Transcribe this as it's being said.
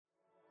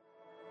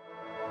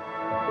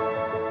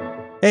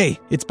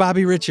Hey, it's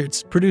Bobby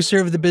Richards, producer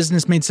of the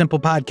Business Made Simple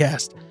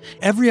podcast.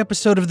 Every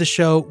episode of the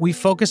show, we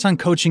focus on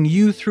coaching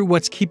you through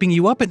what's keeping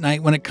you up at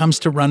night when it comes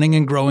to running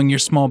and growing your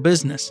small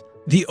business.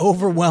 The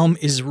overwhelm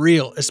is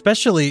real,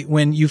 especially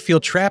when you feel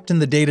trapped in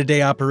the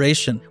day-to-day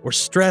operation, or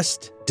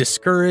stressed,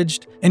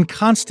 discouraged, and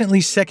constantly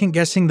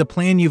second-guessing the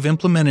plan you've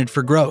implemented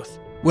for growth.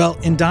 Well,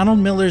 in Donald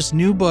Miller's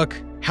new book,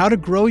 How to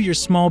Grow Your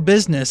Small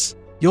Business,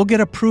 you'll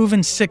get a proven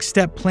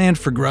 6-step plan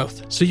for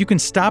growth so you can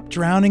stop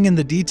drowning in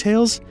the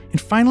details and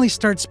finally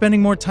start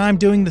spending more time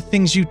doing the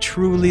things you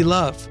truly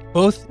love,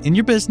 both in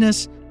your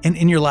business and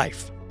in your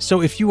life.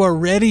 So if you are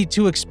ready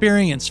to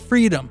experience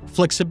freedom,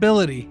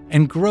 flexibility,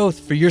 and growth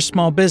for your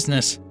small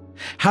business,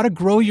 How to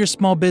Grow Your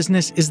Small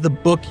Business is the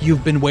book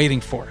you've been waiting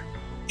for.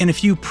 And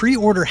if you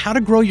pre-order How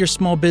to Grow Your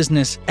Small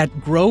Business at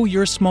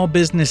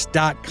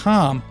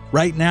growyoursmallbusiness.com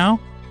right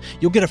now,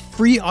 you'll get a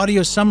free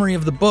audio summary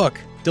of the book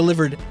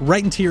delivered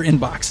right into your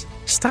inbox.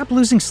 Stop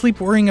losing sleep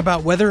worrying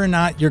about whether or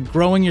not you're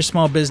growing your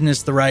small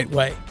business the right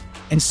way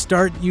and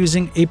start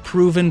using a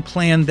proven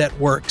plan that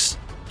works.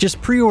 Just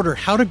pre-order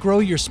How to Grow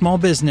Your Small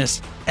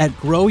Business at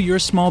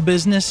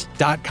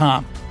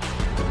growyoursmallbusiness.com.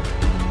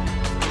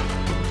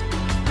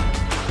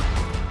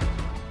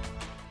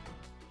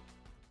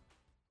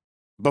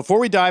 Before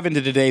we dive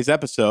into today's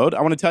episode,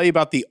 I want to tell you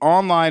about the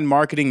Online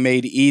Marketing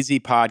Made Easy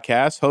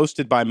podcast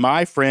hosted by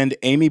my friend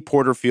Amy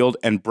Porterfield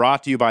and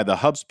brought to you by the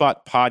HubSpot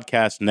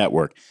Podcast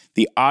Network,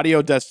 the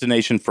audio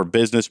destination for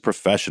business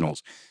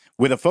professionals.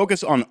 With a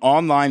focus on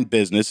online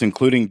business,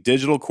 including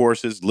digital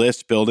courses,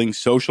 list building,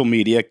 social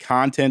media,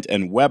 content,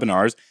 and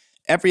webinars,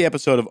 every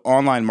episode of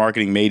Online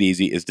Marketing Made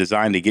Easy is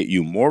designed to get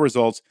you more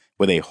results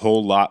with a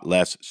whole lot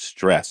less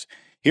stress.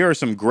 Here are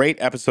some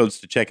great episodes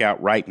to check out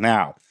right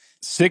now.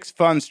 6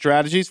 fun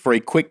strategies for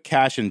a quick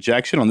cash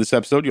injection. On this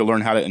episode, you'll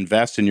learn how to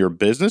invest in your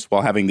business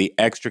while having the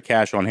extra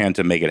cash on hand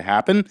to make it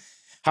happen.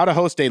 How to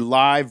host a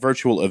live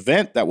virtual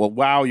event that will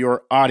wow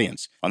your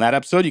audience. On that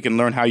episode, you can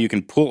learn how you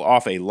can pull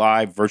off a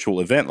live virtual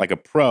event like a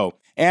pro,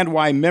 and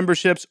why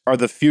memberships are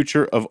the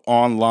future of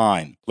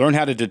online. Learn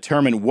how to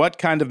determine what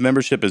kind of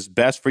membership is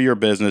best for your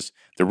business,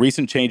 the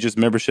recent changes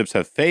memberships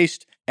have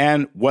faced,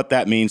 and what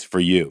that means for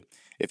you.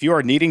 If you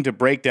are needing to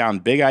break down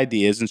big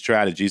ideas and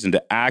strategies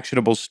into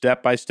actionable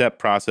step-by-step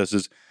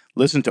processes,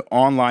 listen to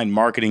Online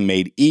Marketing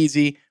Made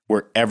Easy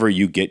wherever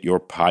you get your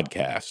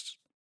podcasts.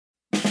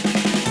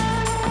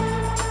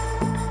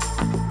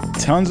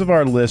 Tons of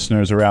our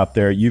listeners are out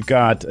there. You've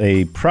got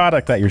a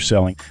product that you're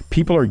selling.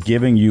 People are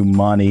giving you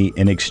money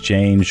in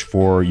exchange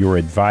for your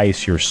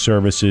advice, your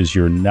services,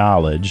 your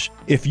knowledge.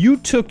 If you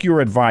took your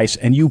advice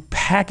and you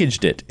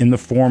packaged it in the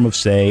form of,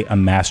 say, a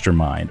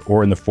mastermind,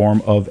 or in the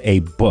form of a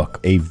book,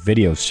 a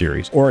video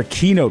series, or a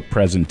keynote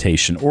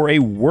presentation, or a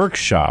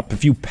workshop,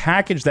 if you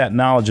package that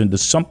knowledge into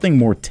something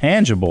more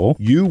tangible,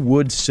 you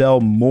would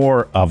sell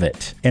more of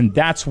it. And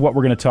that's what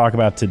we're going to talk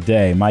about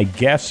today. My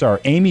guests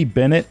are Amy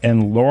Bennett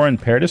and Lauren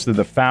Paradis. They're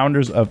the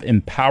founders of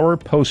Empower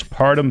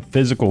Postpartum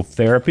Physical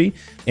Therapy.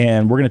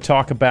 And we're going to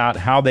talk about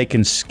how they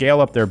can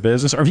scale up their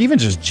business, or even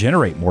just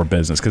generate more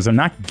business, because they're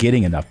not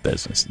getting enough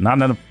business. Not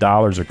enough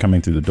dollars are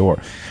coming through the door.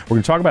 We're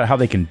going to talk about how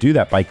they can do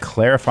that by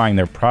clarifying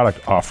their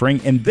product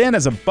offering. And then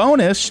as a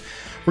bonus,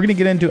 we're going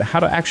to get into how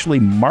to actually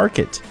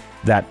market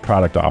that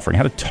product offering,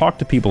 how to talk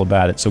to people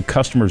about it so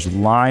customers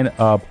line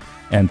up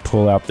and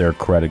pull out their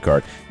credit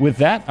card. With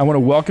that, I want to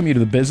welcome you to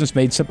the Business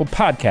Made Simple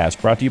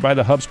podcast, brought to you by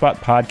the HubSpot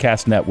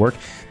Podcast Network,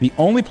 the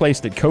only place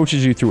that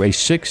coaches you through a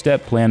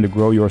 6-step plan to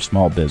grow your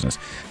small business.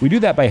 We do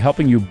that by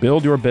helping you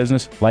build your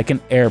business like an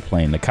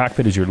airplane. The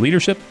cockpit is your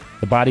leadership,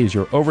 the body is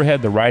your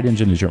overhead, the right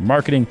engine is your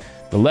marketing,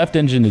 the left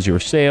engine is your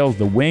sales,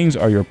 the wings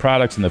are your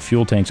products, and the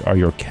fuel tanks are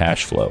your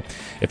cash flow.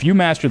 If you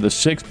master the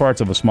 6 parts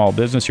of a small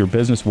business, your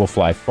business will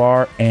fly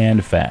far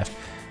and fast.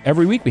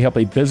 Every week, we help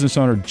a business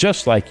owner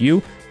just like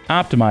you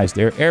optimize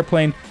their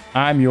airplane.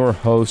 I'm your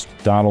host,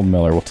 Donald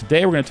Miller. Well,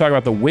 today we're going to talk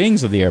about the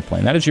wings of the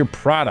airplane. That is your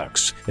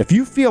products. If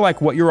you feel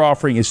like what you're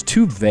offering is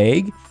too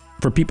vague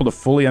for people to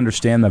fully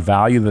understand the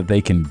value that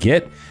they can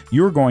get,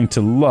 you're going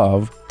to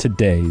love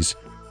today's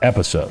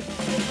episode.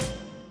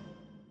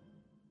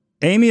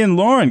 Amy and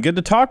Lauren, good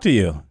to talk to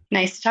you.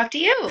 Nice to talk to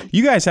you.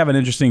 You guys have an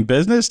interesting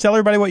business. Tell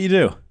everybody what you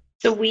do.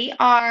 So we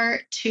are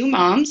 2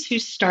 moms who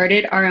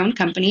started our own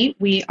company.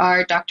 We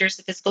are doctors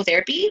of physical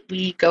therapy.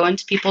 We go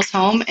into people's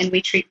home and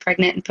we treat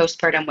pregnant and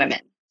postpartum women.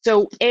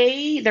 So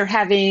they're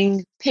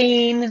having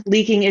pain,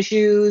 leaking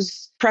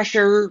issues,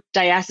 pressure,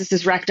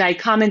 diastasis recti,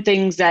 common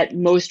things that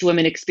most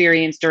women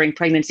experience during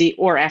pregnancy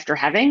or after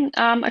having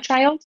a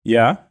child.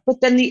 Yeah.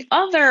 But then the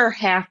other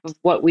half of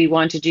what we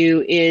want to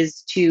do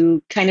is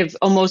to kind of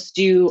almost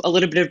do a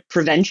little bit of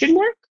prevention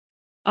work.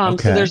 So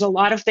there's a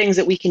lot of things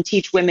that we can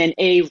teach women,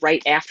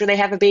 right after they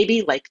have a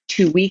baby, like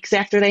 2 weeks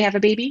after they have a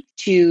baby,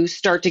 to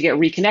start to get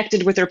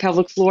reconnected with their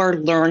pelvic floor,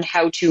 learn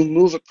how to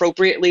move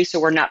appropriately so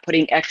we're not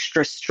putting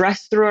extra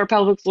stress through our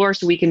pelvic floor,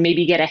 so we can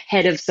maybe get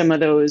ahead of some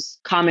of those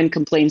common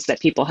complaints that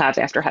people have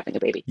after having a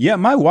baby. Yeah,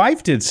 my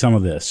wife did some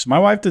of this. My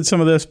wife did some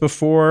of this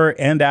before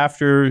and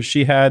after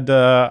she had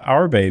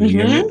our baby,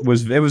 and it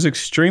was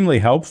extremely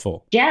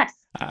helpful. Yes.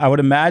 I would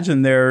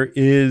imagine there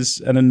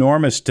is an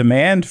enormous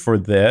demand for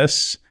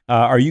this.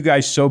 Are you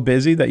guys so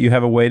busy that you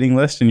have a waiting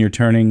list and you're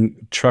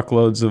turning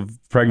truckloads of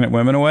pregnant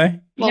women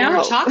away? Well,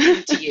 we're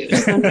talking to you,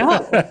 so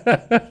no.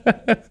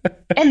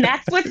 And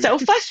that's what's so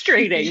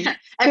frustrating. Yeah.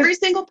 Every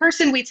single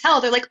person we tell,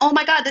 they're like, oh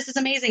my God, this is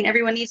amazing.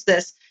 Everyone needs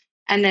this.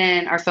 And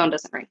then our phone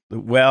doesn't ring.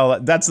 Well,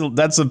 that's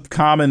a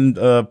common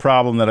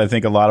problem that I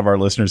think a lot of our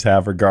listeners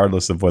have,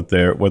 regardless of what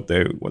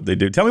they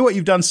do. Tell me what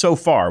you've done so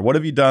far. What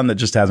have you done that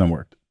just hasn't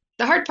worked?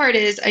 The hard part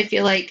is I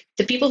feel like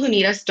the people who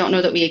need us don't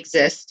know that we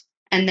exist.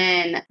 And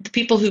then the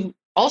people who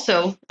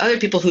other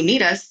people who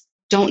need us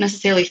don't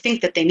necessarily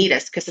think that they need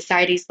us because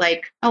society's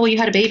like, oh, well, you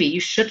had a baby. You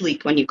should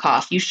leak when you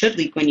cough. You should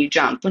leak when you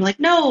jump. We're like,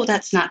 no,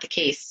 that's not the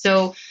case.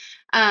 So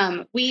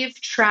we've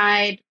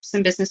tried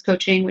some business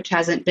coaching, which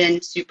hasn't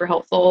been super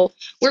helpful.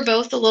 We're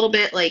both a little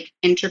bit like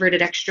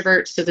introverted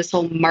extroverts. So this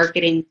whole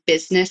marketing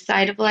business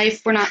side of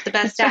life, we're not the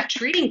best at.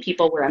 Treating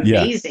people, we're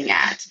amazing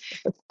at.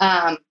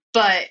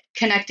 But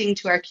connecting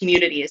to our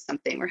community is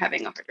something we're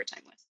having a harder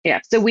time with. Yeah.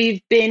 So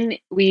we've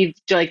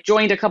like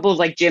joined a couple of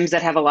like gyms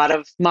that have a lot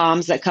of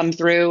moms that come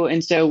through.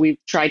 And so we've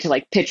tried to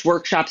like pitch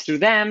workshops through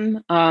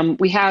them.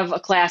 We have a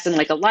class in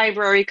like a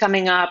library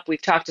coming up.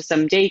 We've talked to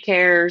some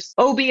daycares.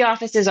 OB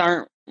offices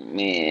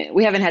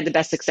we haven't had the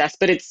best success,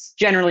 but it's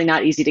generally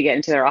not easy to get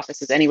into their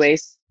offices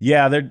anyways.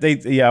 Yeah,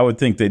 I would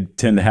think they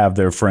tend to have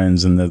their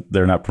friends and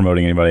they're not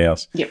promoting anybody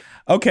else. Yep.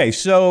 Okay,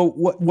 so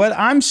what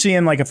I'm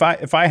seeing, like if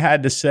I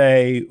had to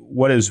say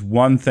what is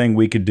one thing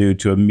we could do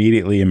to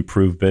immediately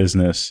improve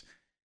business,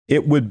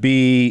 it would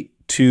be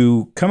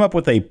to come up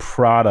with a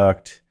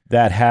product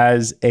that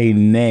has a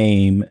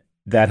name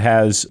that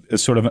has a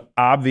sort of an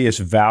obvious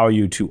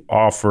value to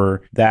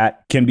offer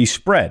that can be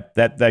spread,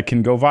 that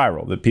can go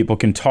viral, that people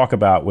can talk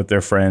about with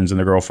their friends and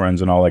their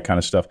girlfriends and all that kind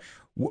of stuff.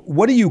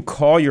 What do you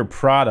call your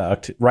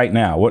product right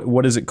now?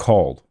 What is it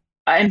called?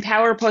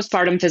 Empower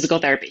Postpartum Physical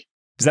Therapy.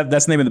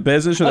 That's the name of the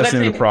business or that's the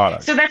name of the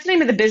product? So that's the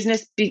name of the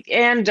business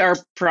and our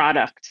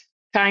product.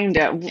 Kind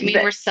of. I mean,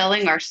 we're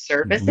selling our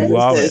services.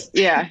 Love it.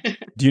 Yeah.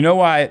 Do you know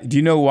why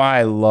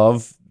I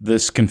love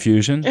this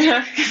confusion?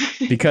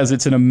 Because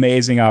it's an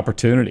amazing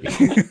opportunity.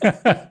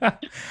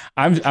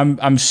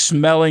 I'm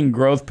smelling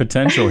growth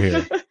potential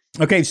here.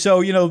 Okay,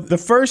 so the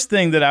first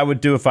thing that I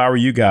would do if I were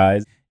you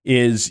guys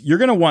is you're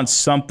going to want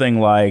something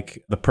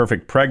like the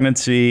perfect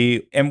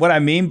pregnancy. And what I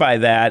mean by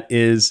that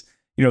is,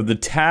 the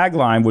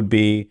tagline would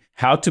be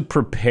how to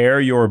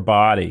prepare your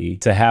body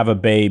to have a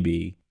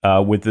baby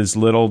with as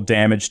little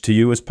damage to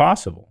you as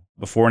possible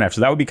before and after.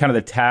 So that would be kind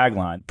of the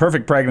tagline.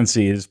 Perfect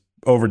pregnancy is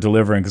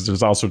over-delivering because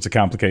there's all sorts of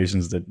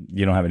complications that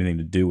you don't have anything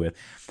to do with.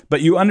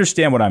 But you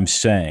understand what I'm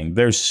saying.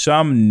 There's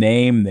some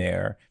name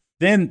there.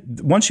 Then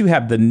once you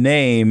have the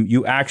name,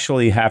 you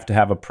actually have to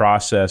have a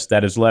process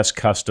that is less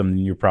custom than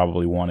you're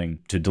probably wanting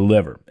to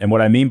deliver. And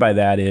what I mean by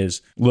that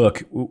is,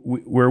 look,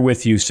 we're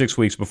with you 6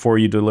 weeks before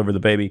you deliver the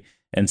baby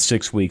and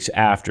 6 weeks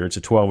after. It's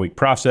a 12-week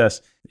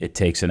process. It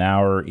takes an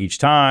hour each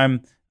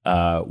time.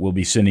 We'll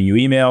be sending you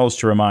emails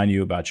to remind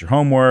you about your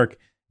homework.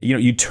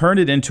 You turn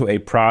it into a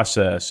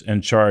process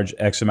and charge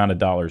X amount of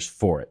dollars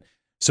for it.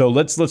 So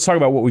let's talk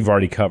about what we've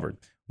already covered.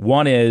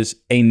 One is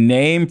a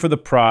name for the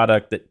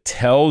product that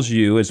tells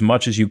you as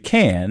much as you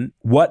can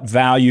what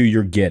value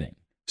you're getting.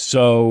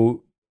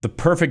 So the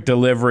perfect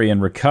delivery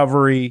and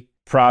recovery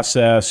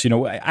process,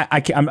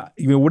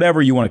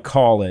 whatever you want to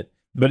call it,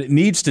 but it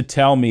needs to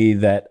tell me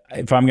that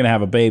if I'm going to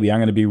have a baby, I'm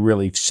going to be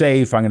really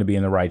safe. I'm going to be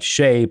in the right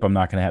shape. there's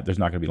not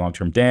going to be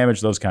long-term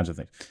damage, those kinds of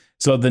things.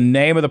 So the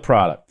name of the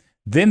product.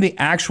 Then the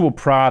actual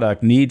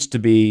product needs to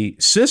be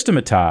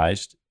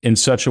systematized in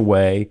such a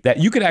way that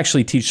you could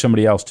actually teach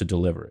somebody else to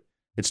deliver it.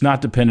 It's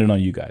not dependent on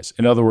you guys.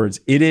 In other words,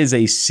 it is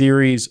a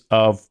series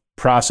of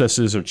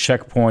processes or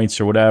checkpoints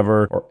or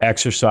whatever, or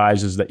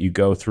exercises that you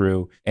go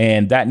through.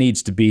 And that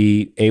needs to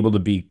be able to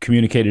be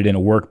communicated in a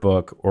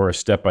workbook or a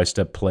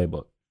step-by-step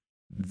playbook.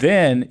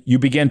 Then you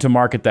begin to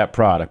market that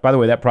product. By the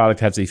way, that product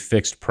has a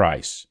fixed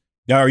price.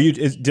 Now,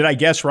 did I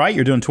guess right?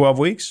 You're doing 12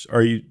 weeks? Or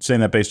are you saying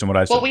that based on what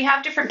I said? Well, we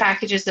have different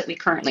packages that we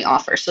currently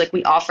offer. So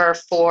we offer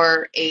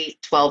 4,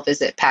 8, 12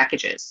 visit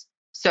packages.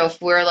 So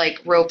if we're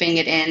like roping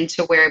it in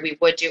to where we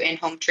would do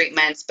in-home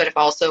treatments, but if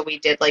also we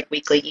did like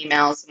weekly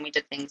emails and we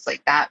did things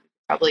like that,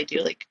 we'd probably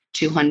do like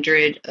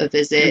 $200 a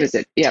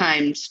visit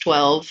times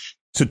 12.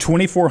 So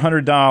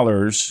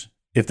 $2,400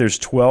 if there's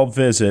 12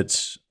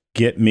 visits,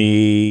 get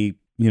me,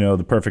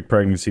 the perfect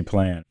pregnancy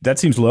plan. That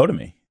seems low to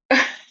me.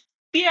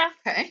 Yeah.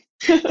 Okay.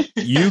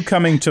 You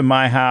coming to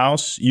my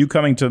house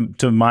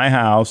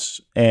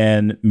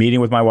and meeting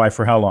with my wife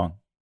for how long?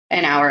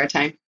 An hour at a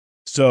time.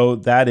 So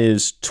that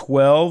is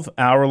 12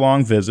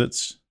 hour-long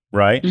visits,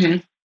 right? Mm-hmm.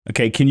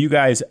 Okay, can you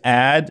guys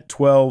add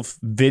 12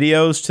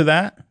 videos to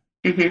that?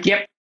 Mm-hmm.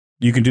 Yep.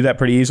 You can do that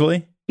pretty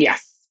easily?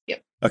 Yes.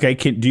 Yep. Okay,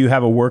 do you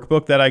have a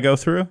workbook that I go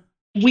through?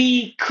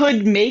 We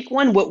could make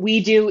one. What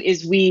we do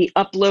is we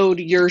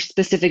upload your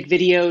specific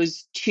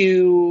videos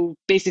to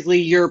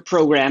basically your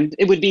program.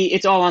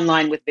 It's all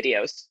online with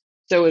videos.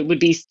 So it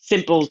would be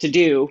simple to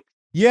do.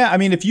 Yeah, I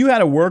mean, if you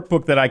had a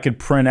workbook that I could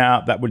print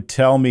out that would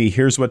tell me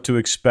here's what to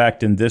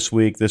expect in this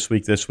week,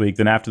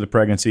 then after the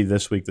pregnancy,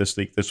 this week,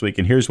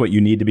 and here's what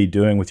you need to be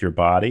doing with your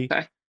body,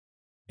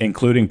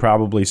 including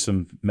probably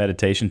some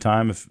meditation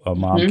time if a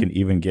mom can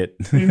even get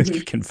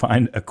can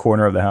find a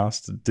corner of the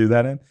house to do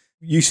that in.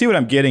 You see what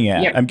I'm getting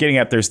at? Yep. I'm getting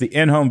at there's the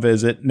in-home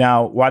visit.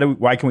 Now,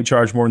 why can we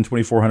charge more than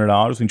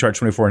 $2,400? We can charge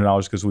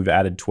 $2,400 because we've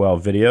added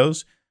 12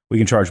 videos. We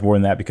can charge more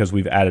than that because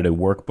we've added a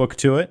workbook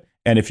to it.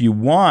 And if you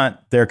want,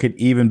 there could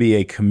even be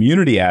a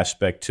community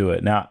aspect to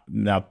it. Now,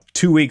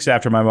 2 weeks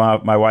after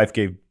my wife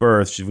gave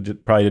birth, she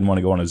probably didn't want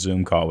to go on a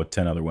Zoom call with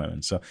 10 other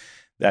women. So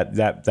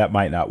that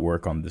might not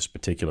work on this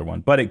particular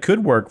one. But it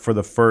could work for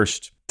the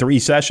first 3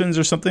 sessions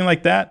or something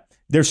like that.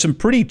 There's some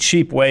pretty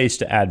cheap ways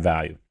to add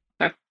value.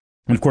 Okay.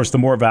 And of course, the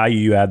more value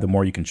you add, the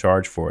more you can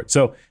charge for it.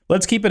 So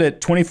let's keep it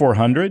at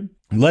 $2,400.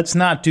 Let's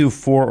not do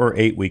 4 or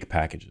 8 week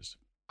packages.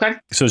 Okay.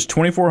 So it's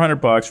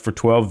 $2,400 for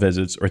 12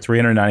 visits or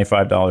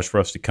 $395 for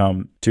us to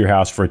come to your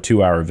house for a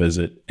 2-hour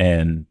visit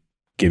and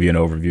give you an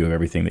overview of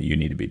everything that you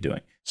need to be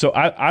doing. So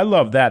I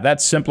love that. That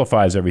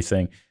simplifies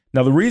everything.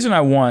 Now, the reason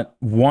I want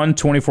one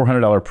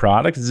 $2,400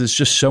 product is it's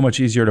just so much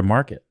easier to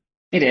market.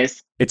 It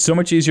is. It's so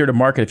much easier to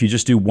market if you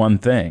just do one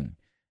thing.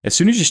 As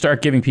soon as you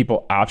start giving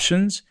people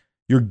options,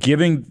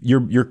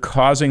 you're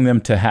causing them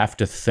to have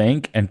to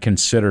think and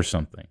consider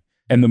something.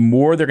 And the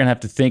more they're going to have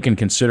to think and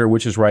consider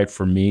which is right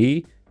for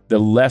me, the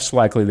less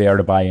likely they are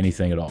to buy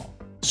anything at all.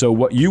 So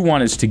what you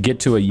want is to get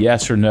to a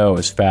yes or no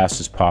as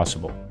fast as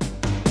possible.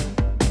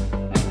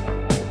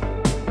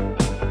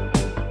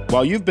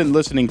 While you've been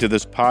listening to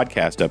this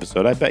podcast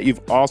episode, I bet you've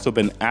also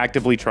been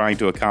actively trying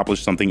to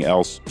accomplish something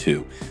else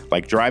too,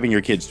 like driving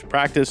your kids to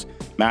practice,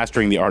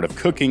 mastering the art of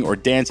cooking, or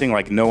dancing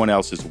like no one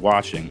else is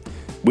watching.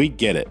 We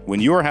get it. When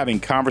you are having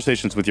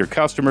conversations with your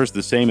customers,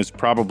 the same is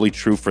probably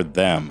true for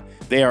them.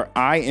 They are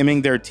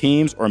IMing their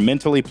teams or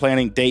mentally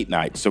planning date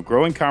night, so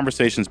growing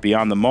conversations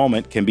beyond the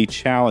moment can be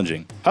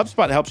challenging.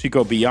 HubSpot helps you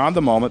go beyond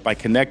the moment by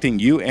connecting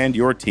you and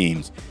your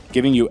teams,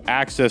 giving you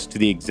access to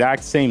the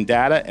exact same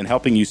data and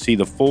helping you see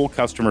the full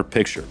customer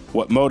picture,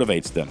 what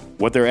motivates them,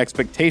 what their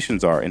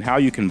expectations are, and how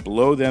you can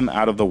blow them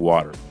out of the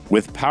water.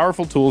 With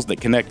powerful tools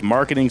that connect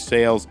marketing,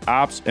 sales,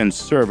 ops, and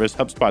service,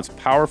 HubSpot's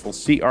powerful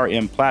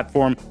CRM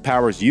platform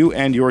powers you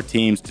and your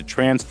teams to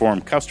transform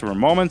customer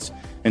moments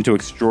into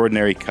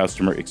extraordinary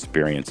customer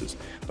experiences.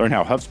 Learn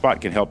how HubSpot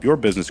can help your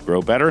business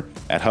grow better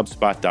at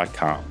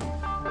HubSpot.com.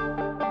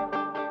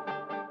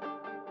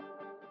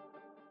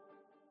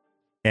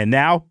 And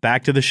now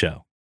back to the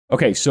show.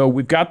 Okay, so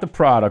we've got the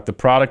product. The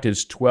product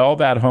is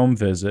 12 at-home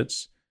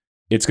visits.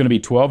 It's going to be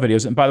 12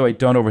 videos. And by the way,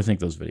 don't overthink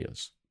those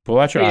videos. Pull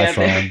out your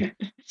iPhone,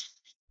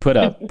 put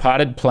a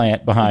potted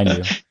plant behind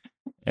you,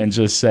 and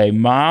just say,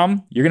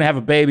 Mom, you're going to have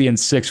a baby in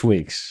 6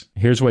 weeks.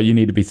 Here's what you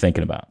need to be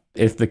thinking about.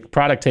 If the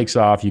product takes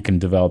off, you can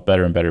develop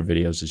better and better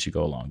videos as you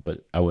go along,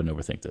 but I wouldn't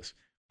overthink this.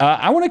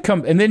 I want to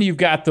come, and then you've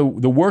got the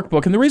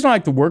workbook. And the reason I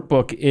like the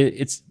workbook,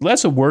 it's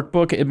less a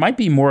workbook. It might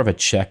be more of a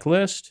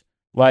checklist.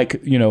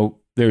 Like,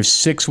 there's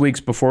 6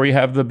 weeks before you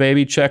have the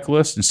baby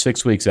checklist and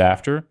 6 weeks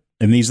after.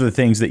 And these are the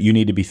things that you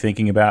need to be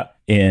thinking about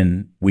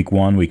in week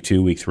 1, week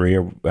 2, week 3,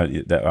 or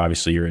that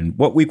obviously you're in.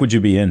 What week would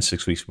you be in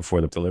 6 weeks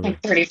before the delivery?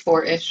 Like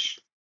 34-ish.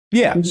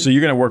 Yeah. Mm-hmm. So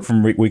you're going to work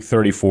from week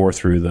 34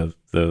 through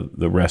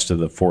the rest of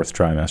the 4th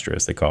trimester,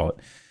 as they call it.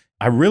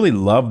 I really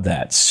love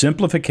that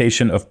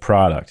simplification of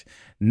product.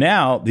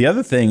 Now, the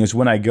other thing is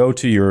when I go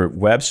to your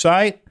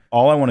website,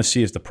 all I want to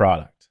see is the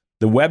product.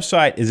 The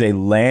website is a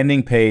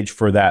landing page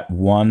for that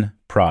one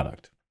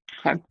product.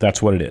 Okay.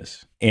 That's what it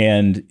is.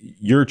 And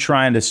you're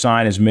trying to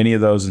sign as many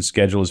of those and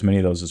schedule as many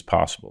of those as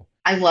possible.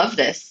 I love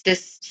this.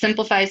 This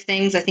simplifies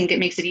things. I think it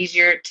makes it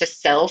easier to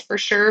sell for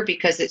sure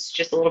because it's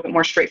just a little bit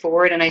more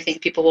straightforward. And I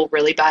think people will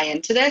really buy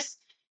into this.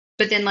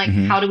 But then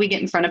how do we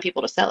get in front of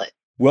people to sell it?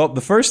 Well, the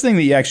first thing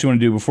that you actually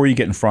want to do before you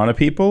get in front of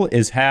people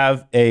is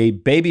have a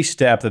baby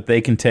step that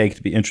they can take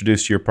to be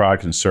introduced to your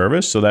product and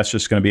service. So that's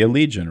just going to be a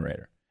lead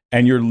generator.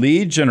 And your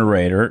lead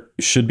generator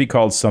should be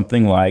called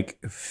something like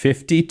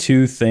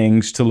 52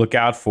 things to look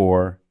out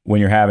for when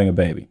you're having a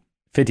baby.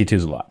 52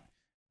 is a lot.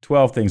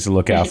 12 things to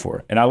look out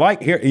for. And I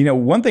like here,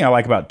 one thing I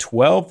like about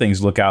 12 things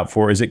to look out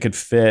for is it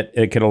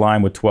could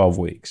align with 12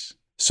 weeks.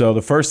 So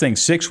the first thing,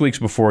 6 weeks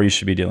before, you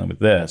should be dealing with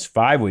this.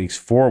 5 weeks,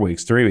 4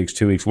 weeks, 3 weeks,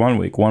 2 weeks, 1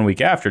 week, 1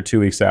 week after,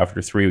 2 weeks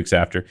after, 3 weeks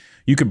after.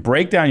 You could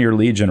break down your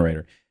lead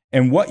generator.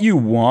 And what you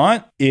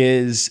want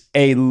is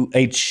a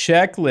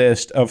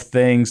checklist of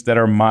things that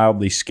are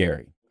mildly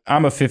scary.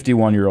 I'm a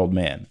 51-year-old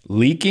man.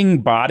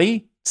 Leaking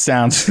body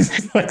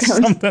sounds like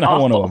something I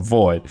want to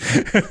avoid.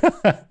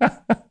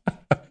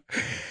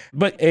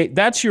 But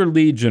that's your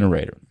lead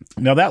generator.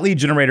 Now, that lead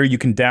generator you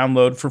can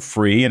download for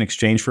free in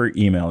exchange for your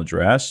email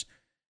address.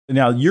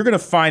 Now, you're going to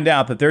find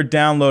out that they're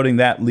downloading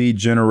that lead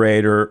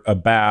generator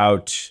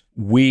about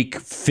week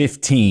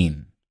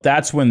 15.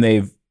 That's when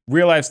they've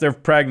realized they're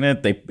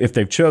pregnant. If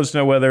they've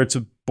chosen whether it's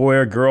a boy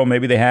or girl,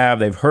 maybe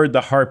they've heard the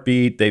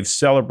heartbeat, they've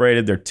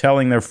celebrated, they're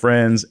telling their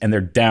friends, and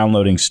they're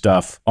downloading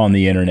stuff on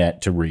the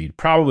internet to read.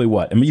 Probably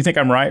what? I mean, you think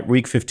I'm right?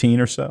 Week 15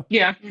 or so?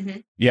 Yeah.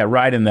 Mm-hmm. Yeah,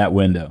 right in that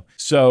window.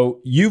 So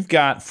you've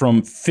got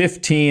from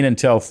 15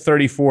 until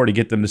 34 to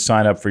get them to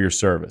sign up for your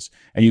service,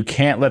 and you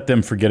can't let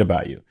them forget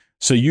about you.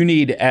 So you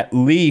need at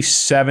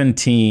least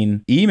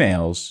 17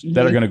 emails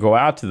that are going to go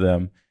out to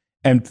them,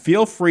 and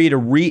feel free to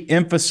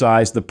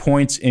re-emphasize the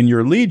points in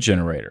your lead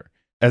generator.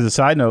 As a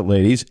side note,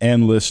 ladies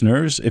and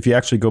listeners, if you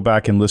actually go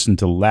back and listen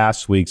to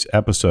last week's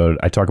episode,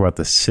 I talk about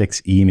the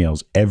 6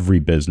 emails every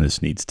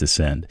business needs to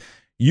send.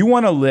 You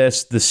want to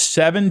list the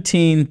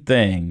 17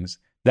 things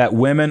that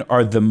women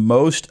are the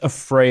most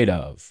afraid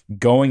of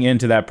going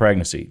into that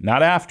pregnancy.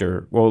 Not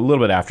after, well, a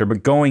little bit after,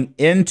 but going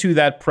into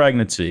that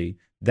pregnancy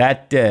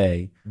that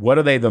day, what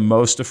are they the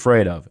most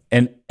afraid of?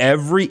 And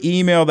every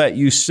email that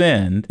you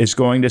send is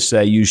going to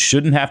say you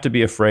shouldn't have to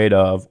be afraid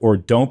of, or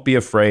don't be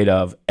afraid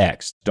of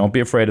X. Don't be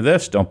afraid of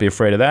this. Don't be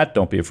afraid of that.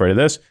 Don't be afraid of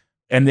this.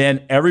 And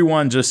then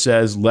everyone just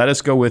says, let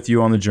us go with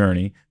you on the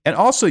journey. And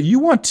also you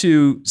want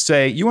to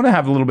say, you want to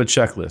have a little bit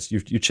checklist.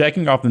 You're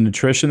checking off the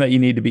nutrition that you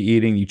need to be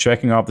eating. You're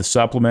checking off the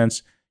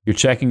supplements. You're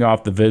checking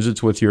off the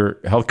visits with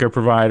your healthcare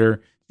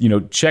provider.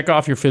 Check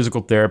off your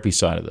physical therapy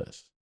side of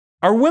this.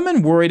 Are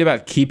women worried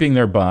about keeping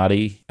their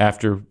body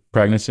after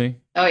pregnancy?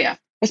 Oh, yeah.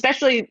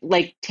 Especially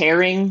like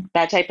tearing,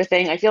 that type of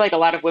thing. I feel like a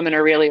lot of women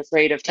are really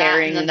afraid of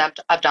tearing. And then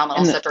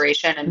abdominal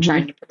separation and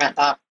trying to prevent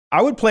that.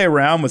 I would play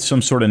around with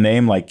some sort of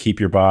name like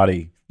Keep Your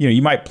Body.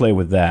 You might play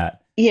with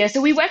that. Yeah,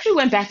 so we actually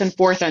went back and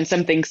forth on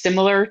something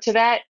similar to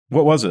that.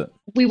 What was it?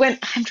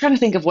 I'm trying to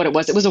think of what it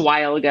was. It was a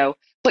while ago.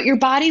 But your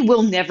body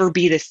will never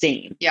be the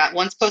same. Yeah,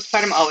 once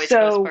postpartum, always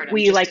so postpartum. So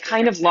we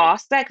kind of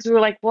lost that because we were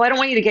like, well, I don't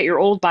want you to get your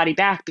old body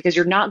back because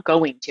you're not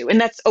going to.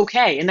 And that's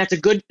okay. And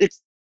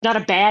it's not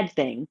a bad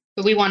thing.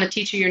 But we want to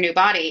teach you your new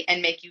body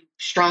and make you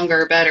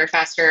stronger, better,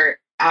 faster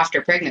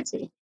after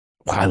pregnancy.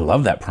 Wow, I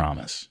love that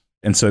promise.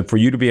 And so for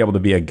you to be able to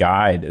be a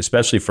guide,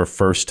 especially for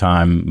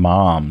first-time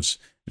moms,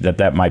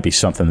 that might be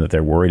something that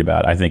they're worried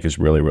about, I think is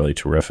really, really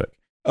terrific.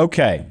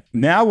 Okay,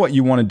 now what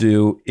you want to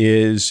do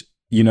is,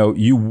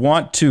 you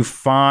want to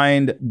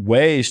find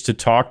ways to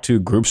talk to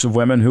groups of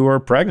women who are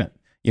pregnant,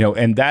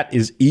 and that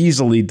is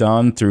easily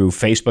done through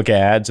Facebook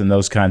ads and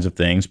those kinds of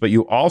things. But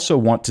you also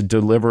want to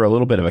deliver a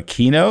little bit of a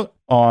keynote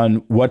on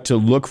what to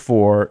look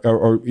for,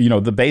 or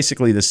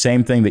basically the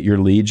same thing that your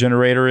lead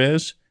generator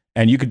is.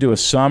 And you could do a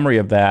summary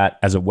of that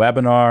as a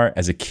webinar,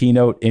 as a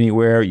keynote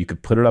anywhere. You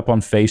could put it up on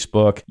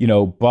Facebook,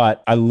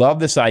 but I love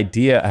this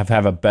idea of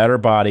have a better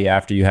body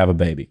after you have a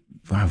baby.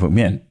 Wow,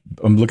 man,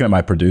 I'm looking at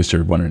my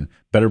producer wondering,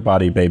 better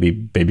body, baby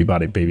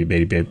body, baby,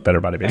 better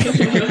body, baby. Is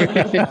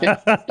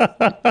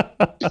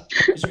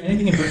there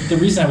anything, the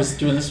reason I was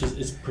doing this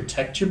is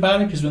protect your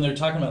body, because when they're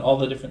talking about all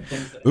the different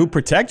things.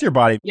 Protect your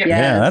body.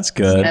 Yeah, that's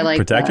good. I like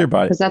protect your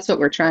body. Because that's what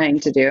we're trying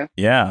to do.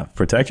 Yeah,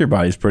 protect your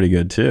body is pretty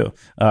good too.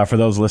 For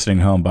those listening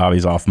home,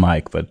 Bobby's off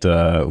mic, but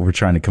we're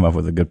trying to come up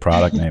with a good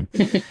product name.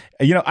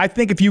 I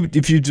think if you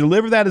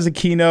deliver that as a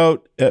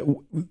keynote,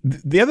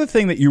 the other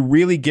thing that you're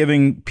really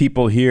giving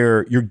people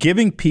here, you're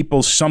giving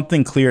people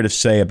something clear to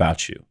say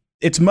about you.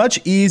 It's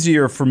much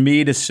easier for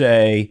me to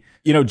say,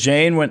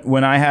 Jane,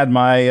 when I had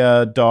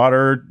my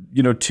daughter,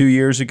 2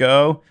 years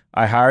ago,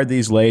 I hired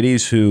these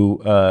ladies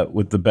who,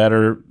 with the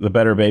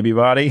better baby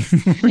body,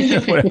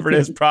 whatever it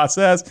is,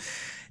 process.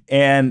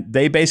 And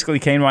they basically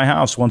came to my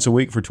house once a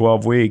week for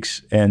 12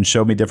 weeks and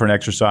showed me different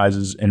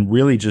exercises and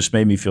really just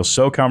made me feel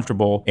so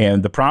comfortable.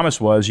 And the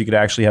promise was you could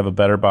actually have a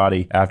better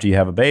body after you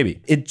have a baby.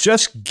 It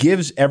just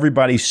gives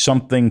everybody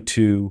something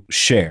to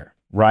share,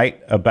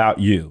 right, about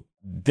you.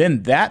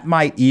 Then that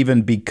might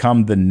even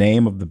become the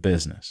name of the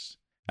business.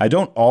 I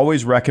don't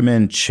always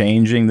recommend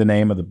changing the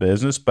name of the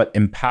business, but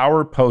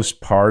Empower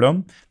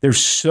Postpartum, there's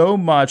so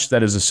much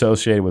that is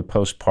associated with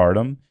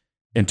postpartum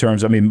in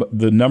terms,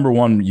 the number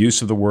one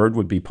use of the word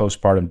would be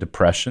postpartum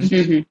depression.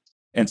 Mm-hmm.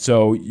 And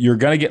so you're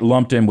going to get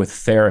lumped in with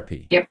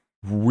therapy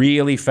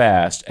really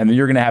fast. And then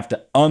you're going to have to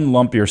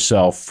unlump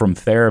yourself from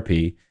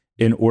therapy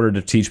in order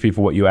to teach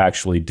people what you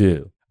actually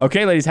do.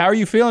 Okay, ladies, how are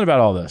you feeling about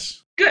all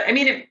this? Good.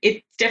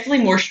 It's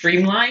definitely more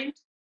streamlined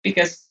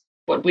because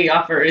what we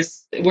offer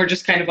is we're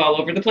just kind of all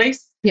over the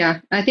place. Yeah,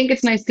 I think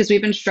it's nice because we've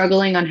been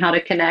struggling on how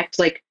to connect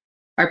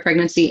our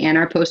pregnancy and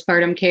our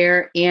postpartum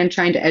care and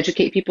trying to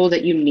educate people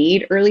that you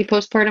need early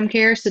postpartum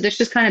care. So this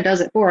just kind of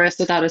does it for us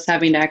without us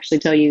having to actually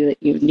tell you that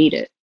you need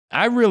it.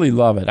 I really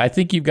love it. I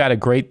think you've got a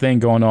great thing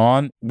going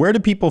on. Where do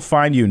people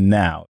find you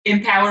now?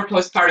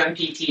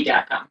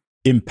 EmpowerPostpartumPT.com.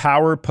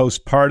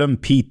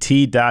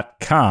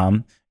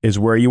 EmpowerPostpartumPT.com is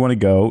where you want to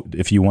go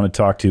if you want to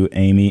talk to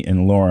Amy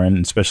and Lauren,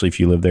 especially if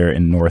you live there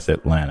in North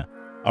Atlanta.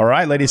 All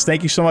right, ladies,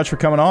 thank you so much for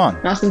coming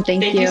on. Awesome.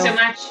 Thank you. Thank you so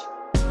much.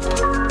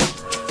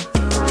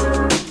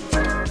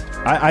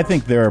 I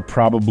think there are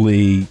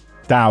probably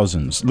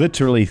thousands,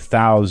 literally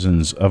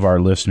thousands of our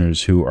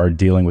listeners who are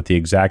dealing with the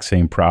exact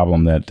same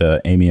problem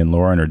that Amy and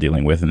Lauren are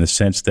dealing with, in the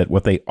sense that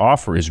what they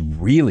offer is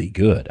really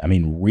good. I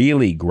mean,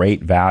 really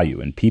great value,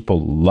 and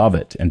people love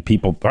it. And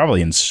people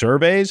probably in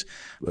surveys,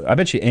 I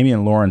bet you Amy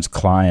and Lauren's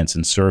clients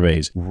in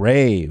surveys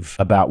rave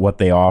about what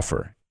they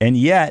offer. And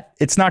yet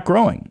it's not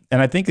growing.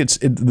 And I think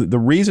the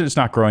reason it's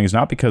not growing is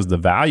not because the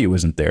value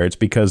isn't there. It's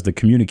because the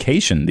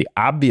communication, the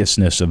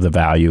obviousness of the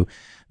value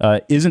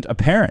isn't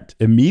apparent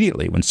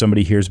immediately when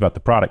somebody hears about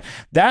the product.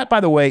 That, by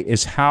the way,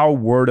 is how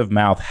word of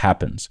mouth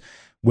happens.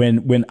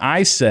 When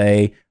I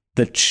say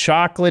the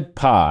chocolate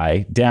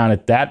pie down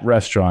at that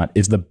restaurant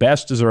is the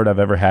best dessert I've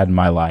ever had in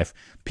my life,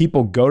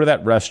 people go to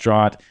that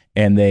restaurant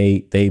and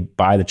they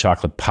buy the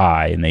chocolate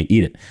pie and they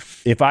eat it.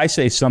 If I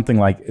say something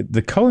like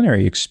the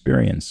culinary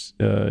experience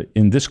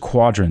in this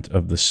quadrant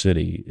of the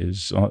city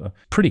is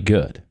pretty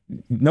good,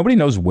 nobody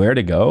knows where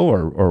to go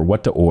or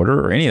what to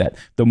order or any of that.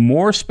 The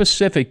more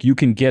specific you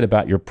can get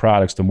about your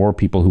products, the more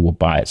people who will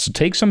buy it. So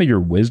take some of your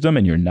wisdom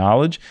and your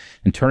knowledge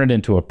and turn it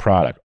into a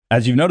product.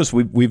 As you've noticed,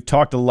 we've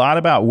talked a lot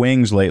about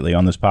wings lately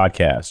on this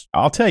podcast.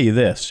 I'll tell you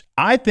this.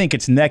 I think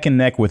it's neck and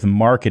neck with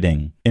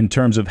marketing in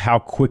terms of how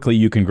quickly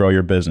you can grow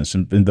your business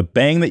and the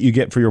bang that you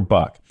get for your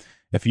buck.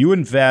 If you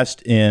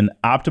invest in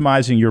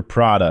optimizing your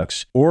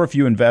products or if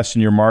you invest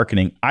in your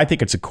marketing, I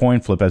think it's a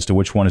coin flip as to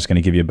which one is going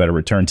to give you a better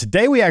return.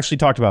 Today, we actually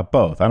talked about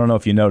both. I don't know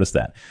if you noticed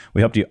that.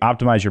 We helped you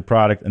optimize your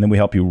product, and then we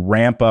help you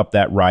ramp up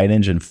that Riot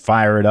Engine,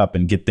 fire it up,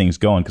 and get things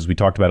going, because we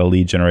talked about a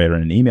lead generator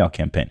and an email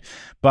campaign.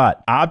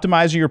 But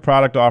optimizing your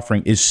product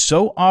offering is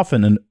so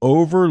often an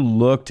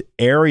overlooked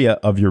area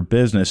of your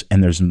business,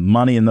 and there's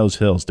money in those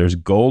hills. There's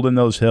gold in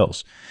those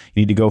hills.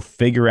 You need to go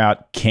figure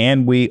out,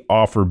 can we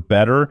offer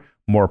better,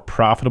 more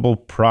profitable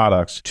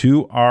products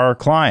to our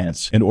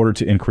clients in order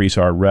to increase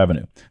our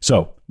revenue?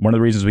 So one of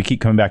the reasons we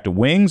keep coming back to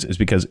wings is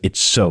because it's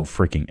so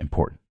freaking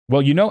important.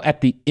 Well, you know,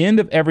 at the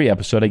end of every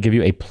episode, I give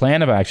you a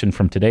plan of action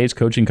from today's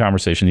coaching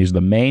conversation. These are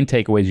the main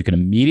takeaways you can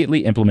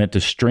immediately implement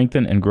to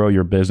strengthen and grow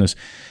your business.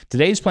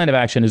 Today's plan of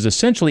action is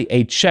essentially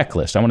a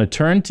checklist. I want to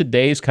turn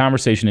today's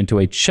conversation into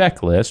a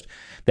checklist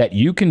that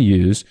you can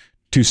use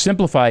to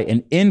simplify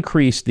and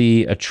increase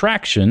the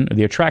attraction, or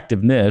the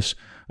attractiveness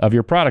of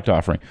your product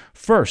offering.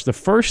 First, the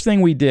first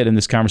thing we did in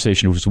this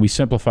conversation was we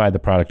simplified the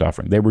product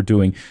offering. They were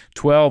doing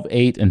 12,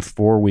 8, and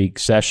 4-week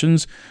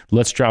sessions.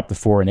 Let's drop the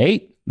 4 and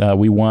 8.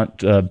 We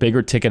want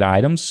bigger ticket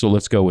items, so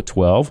let's go with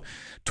 12.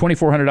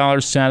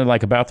 $2,400 sounded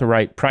like about the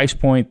right price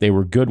point. They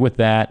were good with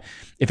that.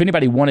 If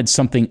anybody wanted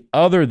something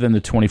other than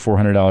the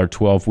 $2,400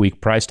 12-week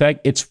price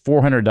tag, it's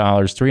 $400,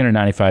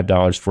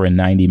 $395 for a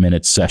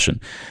 90-minute session.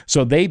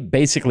 So they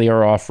basically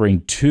are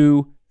offering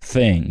two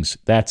things.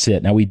 That's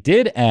it. Now, we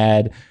did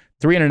add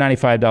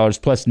 $395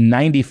 plus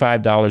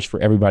 $95 for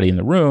everybody in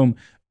the room,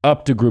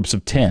 up to groups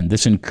of 10.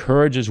 This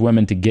encourages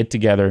women to get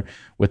together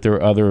with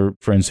their other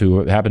friends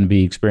who happen to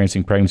be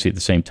experiencing pregnancy at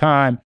the same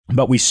time.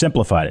 But we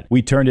simplified it.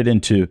 We turned it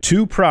into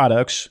 2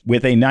 products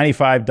with a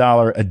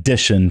 $95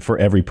 addition for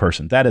every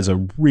person. That is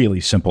a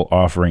really simple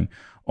offering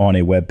on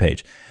a web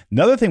page.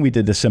 Another thing we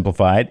did to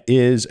simplify it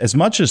is, as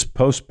much as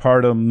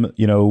postpartum,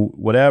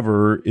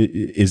 whatever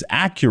is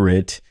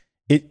accurate,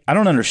 I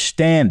don't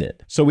understand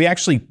it. So we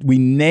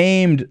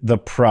named the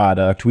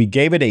product. We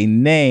gave it a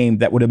name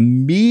that would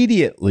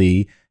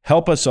immediately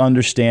help us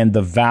understand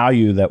the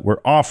value that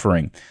we're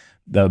offering.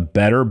 The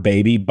Better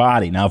Baby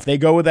Body. Now, if they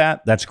go with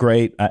that, that's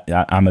great.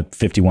 I'm a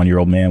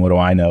 51-year-old man. What do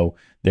I know?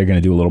 They're going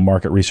to do a little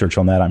market research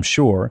on that, I'm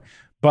sure.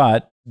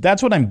 But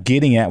that's what I'm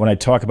getting at when I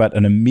talk about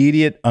an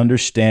immediate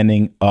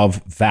understanding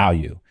of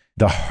value.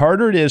 The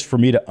harder it is for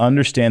me to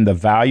understand the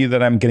value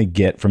that I'm going to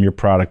get from your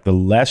product, the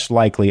less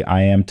likely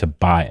I am to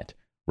buy it,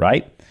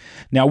 right?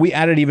 Now, we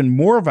added even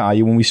more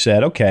value when we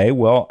said, okay,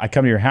 well, I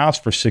come to your house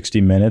for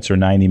 60 minutes or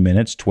 90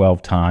 minutes,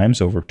 12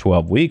 times over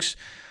 12 weeks.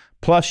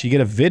 Plus, you get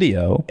a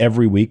video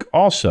every week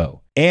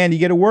also, and you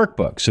get a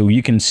workbook so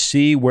you can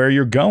see where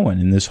you're going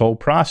in this whole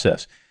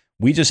process.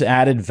 We just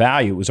added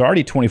value. It was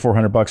already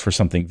 $2,400 for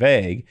something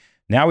vague.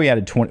 Now we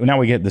added Now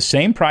we get the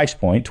same price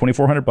point,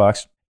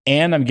 $2,400,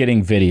 and I'm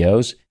getting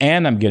videos,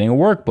 and I'm getting a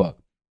workbook.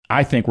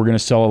 I think we're going to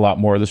sell a lot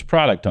more of this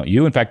product, don't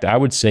you? In fact, I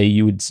would say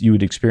you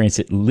would experience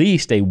at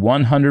least a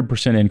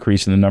 100%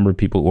 increase in the number of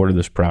people who order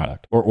this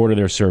product or order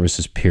their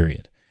services,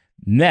 period.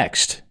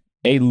 Next,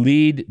 a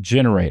lead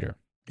generator.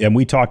 And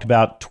we talked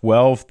about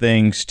 12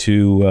 things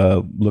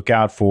to look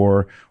out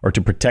for or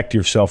to protect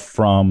yourself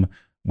from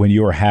when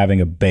you're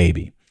having a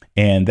baby.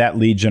 And that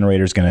lead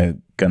generator is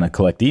going to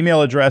collect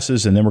email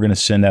addresses, and then we're going to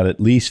send out at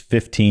least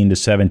 15 to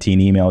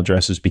 17 email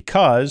addresses,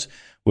 because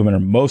women are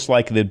most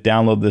likely to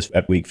download this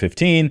at week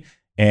 15,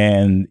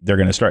 and they're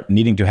going to start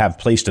needing to have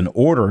placed an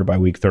order by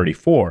week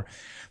 34.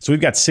 So we've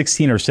got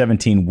 16 or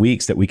 17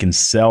 weeks that we can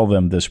sell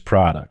them this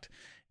product.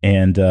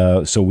 And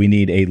so we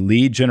need a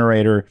lead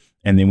generator,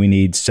 and then we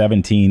need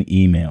 17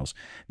 emails.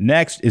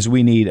 Next is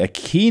we need a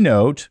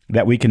keynote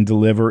that we can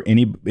deliver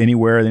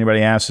anywhere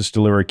anybody asks us to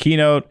deliver a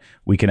keynote.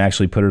 We can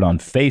actually put it on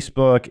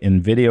Facebook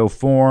in video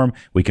form.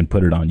 We can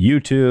put it on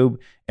YouTube.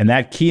 And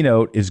that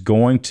keynote is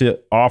going to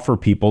offer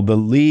people the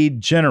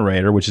lead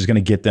generator, which is going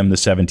to get them the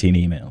 17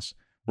 emails,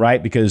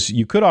 right? Because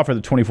you could offer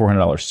the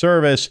 $2,400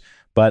 service,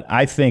 but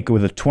I think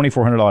with a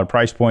 $2,400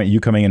 price point, you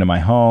coming into my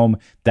home,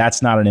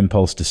 that's not an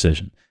impulse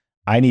decision.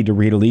 I need to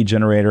read a lead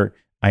generator.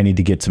 I need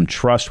to get some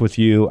trust with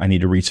you. I need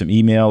to read some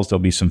emails. There'll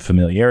be some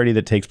familiarity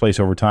that takes place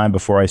over time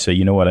before I say,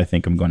 you know what, I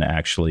think I'm going to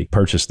actually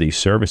purchase these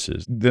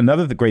services.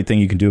 Another great thing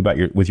you can do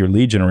with your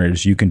lead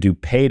generators, you can do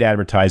paid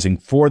advertising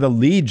for the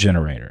lead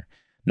generator,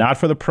 not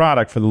for the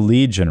product, for the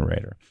lead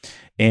generator.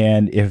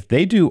 And if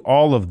they do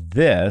all of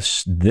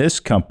this, this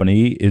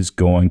company is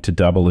going to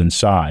double in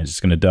size. It's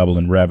going to double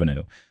in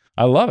revenue.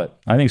 I love it.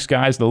 I think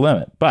sky's the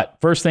limit. But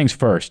first things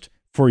first,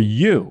 for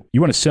you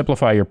want to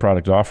simplify your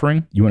product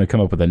offering. You want to come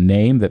up with a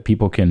name that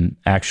people can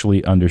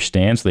actually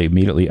understand so they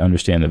immediately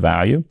understand the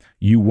value.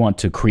 You want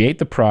to create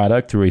the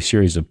product through a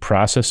series of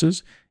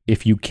processes.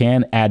 If you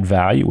can add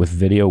value with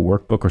video,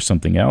 workbook, or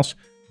something else,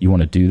 you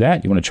want to do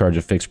that. You want to charge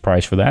a fixed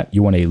price for that.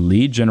 You want a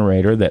lead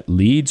generator that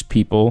leads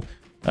people,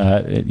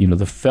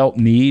 the felt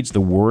needs,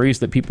 the worries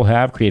that people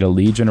have, create a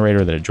lead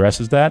generator that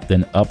addresses that,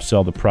 then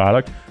upsell the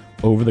product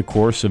over the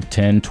course of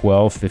 10,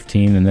 12,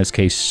 15, in this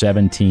case,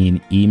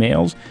 17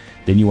 emails.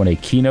 Then you want a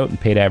keynote and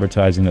paid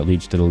advertising that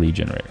leads to the lead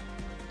generator.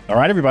 All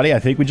right, everybody, I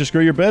think we just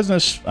grew your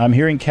business. I'm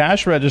hearing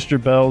cash register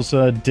bells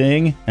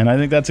ding, and I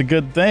think that's a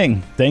good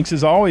thing. Thanks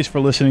as always for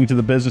listening to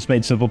the Business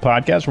Made Simple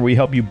podcast, where we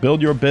help you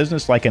build your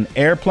business like an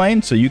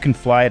airplane so you can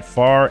fly it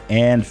far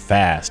and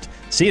fast.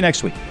 See you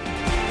next week.